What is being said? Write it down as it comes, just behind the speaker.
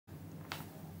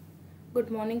Good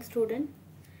morning, student.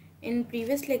 In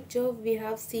previous lecture, we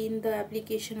have seen the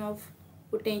application of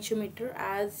potentiometer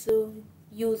as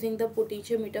using the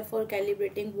potentiometer for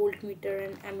calibrating voltmeter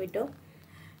and ammeter.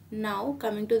 Now,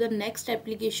 coming to the next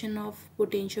application of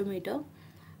potentiometer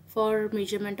for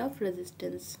measurement of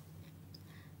resistance.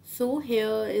 So,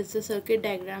 here is the circuit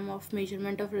diagram of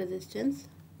measurement of resistance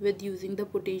with using the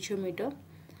potentiometer.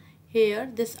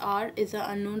 Here, this R is an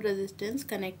unknown resistance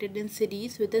connected in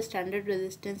series with the standard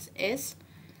resistance S.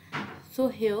 So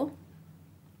here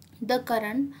the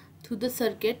current through the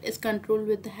circuit is controlled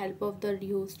with the help of the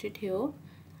rheostat here.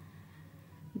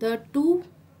 The two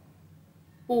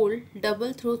pole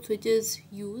double throw switch is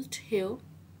used here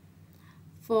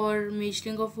for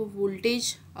measuring of a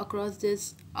voltage across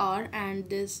this R and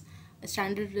this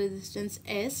standard resistance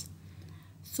S.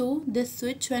 So this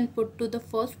switch, when put to the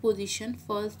first position,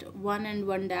 first 1 and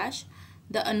 1 dash,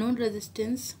 the unknown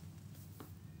resistance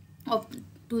of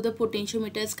to the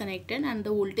potentiometer is connected and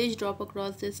the voltage drop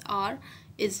across this R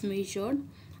is measured.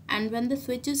 And when the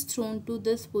switch is thrown to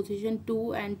this position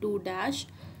 2 and 2 dash,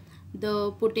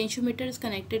 the potentiometer is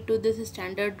connected to this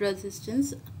standard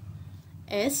resistance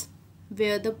S,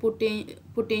 where the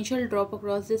potential drop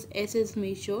across this S is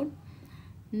measured.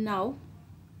 Now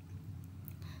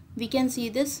we can see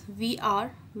this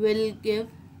VR will give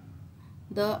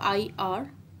the IR,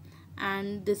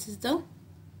 and this is the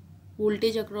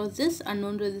voltage across this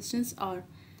unknown resistance R.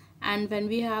 And when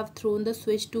we have thrown the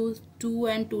switch to 2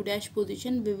 and 2 dash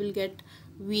position, we will get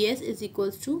Vs is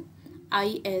equals to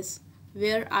Is,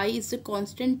 where I is the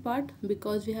constant part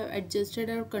because we have adjusted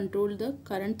or controlled the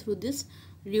current through this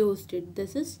rheostat.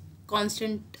 This is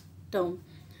constant term.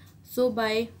 So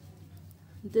by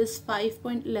this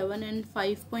 5.11 and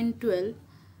 5.12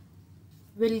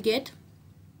 we'll get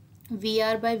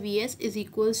VR by Vs is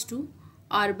equals to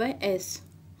R by S.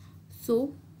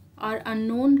 So our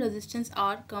unknown resistance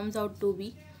R comes out to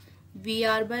be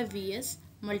VR by Vs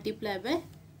multiplied by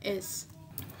S.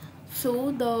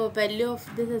 So the value of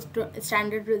this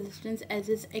standard resistance as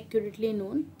is accurately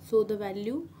known. So the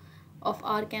value of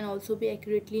R can also be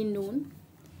accurately known,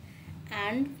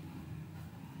 and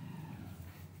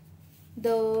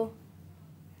the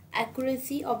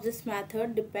accuracy of this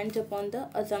method depends upon the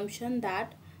assumption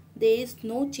that there is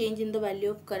no change in the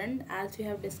value of current, as we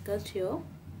have discussed here.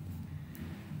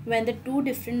 When the two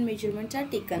different measurements are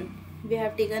taken, we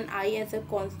have taken I as a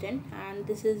constant, and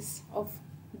this is of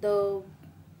the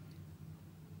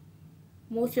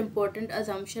most important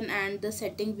assumption and the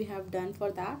setting we have done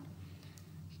for that.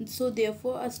 So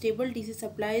therefore a stable DC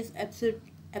supply is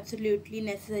absolutely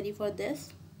necessary for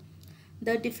this.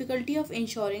 The difficulty of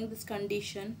ensuring this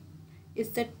condition is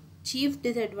the chief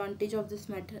disadvantage of this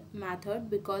method,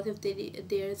 because if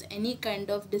there is any kind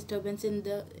of disturbance in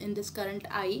this current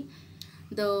I,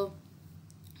 the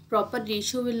proper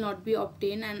ratio will not be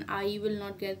obtained and I will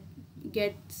not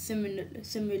get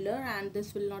similar, and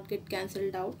this will not get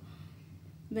cancelled out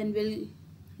when we'll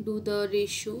do the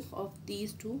ratio of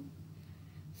these two.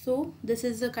 So this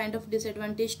is a kind of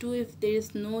disadvantage too if there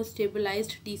is no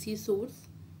stabilized DC source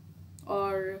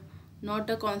or not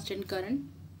a constant current.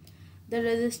 The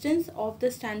resistance of the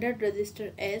standard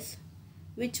resistor S,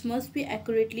 which must be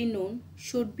accurately known,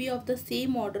 should be of the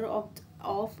same order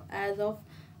as of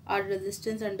our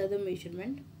resistance under the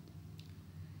measurement.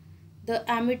 The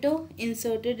ammeter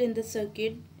inserted in the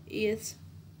circuit is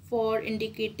for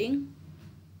indicating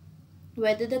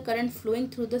whether the current flowing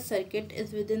through the circuit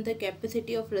is within the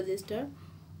capacity of resistor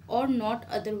or not.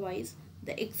 Otherwise,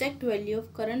 the exact value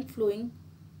of current flowing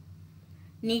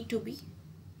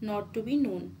not to be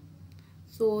known.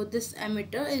 So this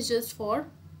ammeter is just for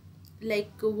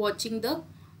like watching the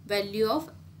value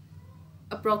of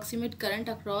approximate current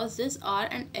across this R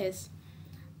and S.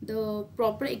 The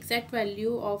proper exact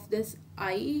value of this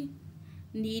I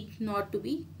need not to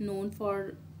be known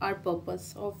for our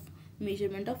purpose of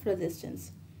measurement of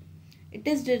resistance. It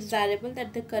is desirable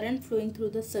that the current flowing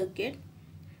through the circuit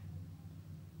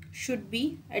should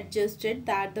be adjusted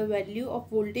that the value of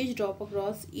voltage drop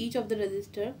across each of the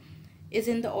resistor is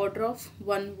in the order of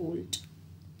 1 volt.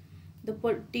 The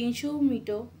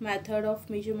potentiometer method of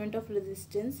measurement of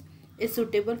resistance is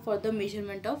suitable for the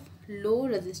measurement of low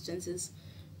resistances.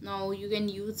 Now you can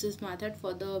use this method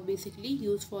for the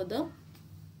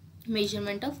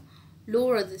measurement of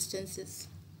low resistances.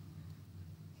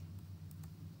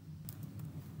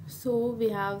 So we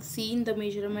have seen the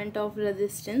measurement of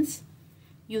resistance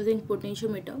using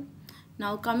potentiometer.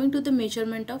 Now coming to the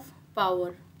measurement of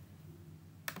power.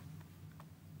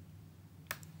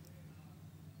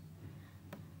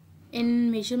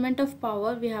 In measurement of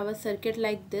power, we have a circuit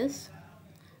like this.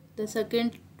 The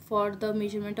circuit for the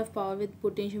measurement of power with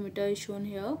potentiometer is shown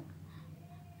here,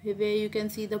 where you can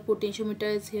see the potentiometer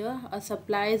is here, a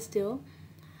supply is there,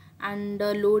 and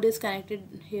the load is connected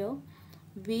here.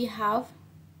 We have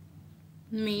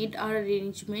made our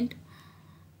arrangement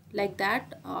like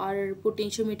that. Our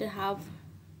potentiometer have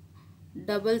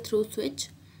double throw switch,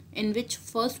 in which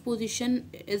first position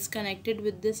is connected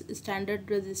with this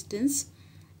standard resistance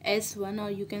S1,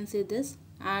 or you can say this,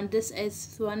 and this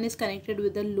S1 is connected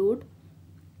with the load,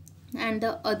 and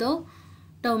the other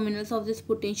terminals of this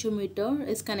potentiometer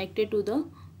is connected to the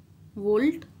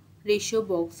volt ratio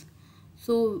box.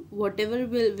 So whatever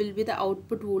will be the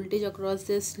output voltage across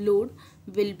this load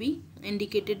will be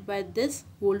indicated by this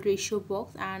volt ratio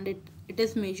box, and it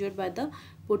is measured by the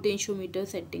potentiometer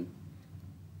setting.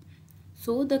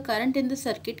 So the current in the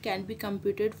circuit can be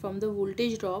computed from the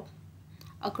voltage drop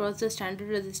across the standard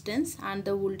resistance and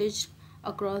the voltage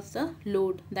across the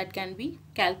load, that can be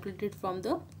calculated from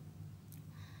the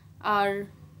our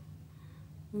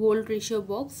volt ratio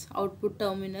box output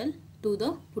terminal to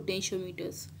the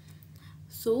potentiometers.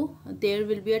 So there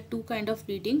will be a two kind of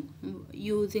reading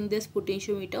using this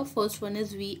potentiometer. First one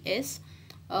is Vs,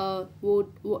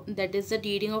 that is the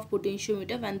reading of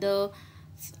potentiometer when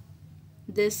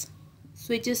this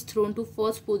switch is thrown to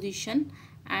first position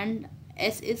and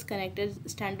S is connected,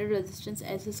 standard resistance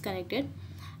S is connected.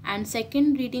 And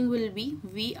second reading will be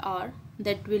Vr,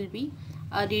 that will be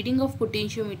a reading of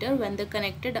potentiometer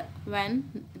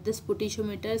when this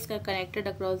potentiometer is connected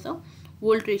across the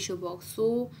volt ratio box.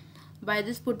 So by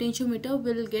this potentiometer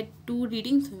we will get two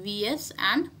readings, Vs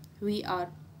and Vr.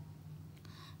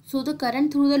 So the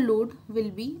current through the load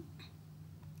will be,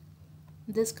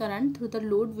 this current through the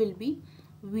load will be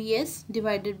Vs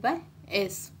divided by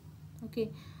S,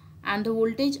 okay, and the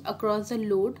voltage across the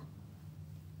load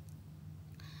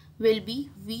will be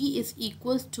V is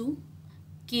equals to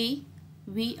K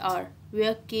VR,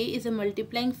 where K is a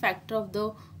multiplying factor of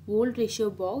the volt ratio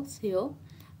box here.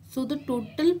 So the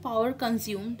total power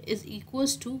consumed is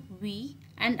equals to V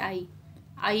and I.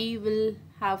 I will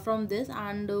have from this,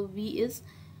 and V is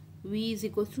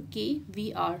equals to K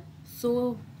VR.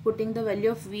 So putting the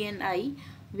value of V and I,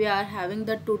 we are having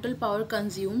the total power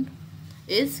consumed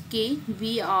is K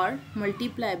VR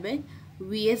multiplied by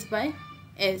Vs by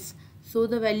S. So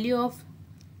the value of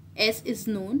S is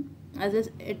known as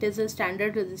it is a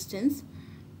standard resistance,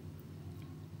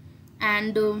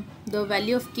 and the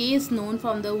value of K is known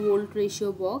from the volt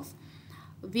ratio box.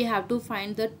 We have to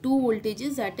find the two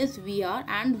voltages, that is VR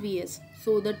and Vs.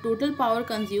 So the total power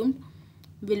consumed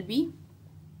will be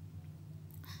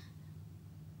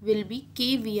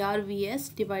K VR Vs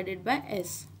divided by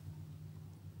S.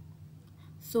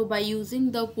 So by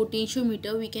using the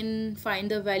potentiometer we can find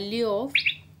the value of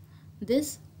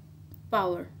this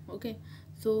power, okay.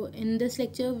 So in this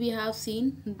lecture we have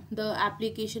seen the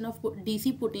application of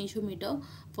DC potentiometer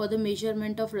for the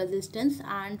measurement of resistance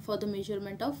and for the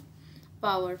measurement of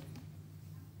power.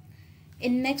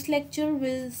 In next lecture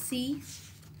we'll see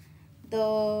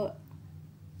the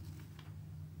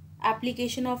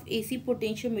application of AC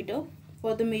potentiometer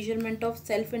for the measurement of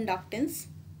self-inductance.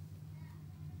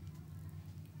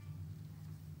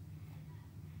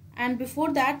 And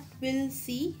before that we'll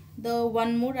see the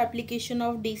one more application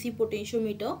of DC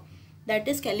potentiometer, that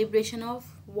is calibration of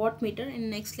wattmeter,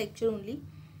 in next lecture only,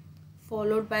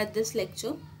 followed by this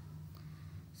lecture.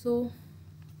 So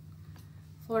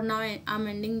for now I'm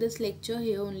ending this lecture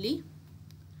here only.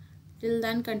 Till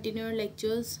then, continue your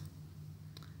lectures.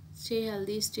 Stay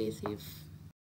healthy, stay safe.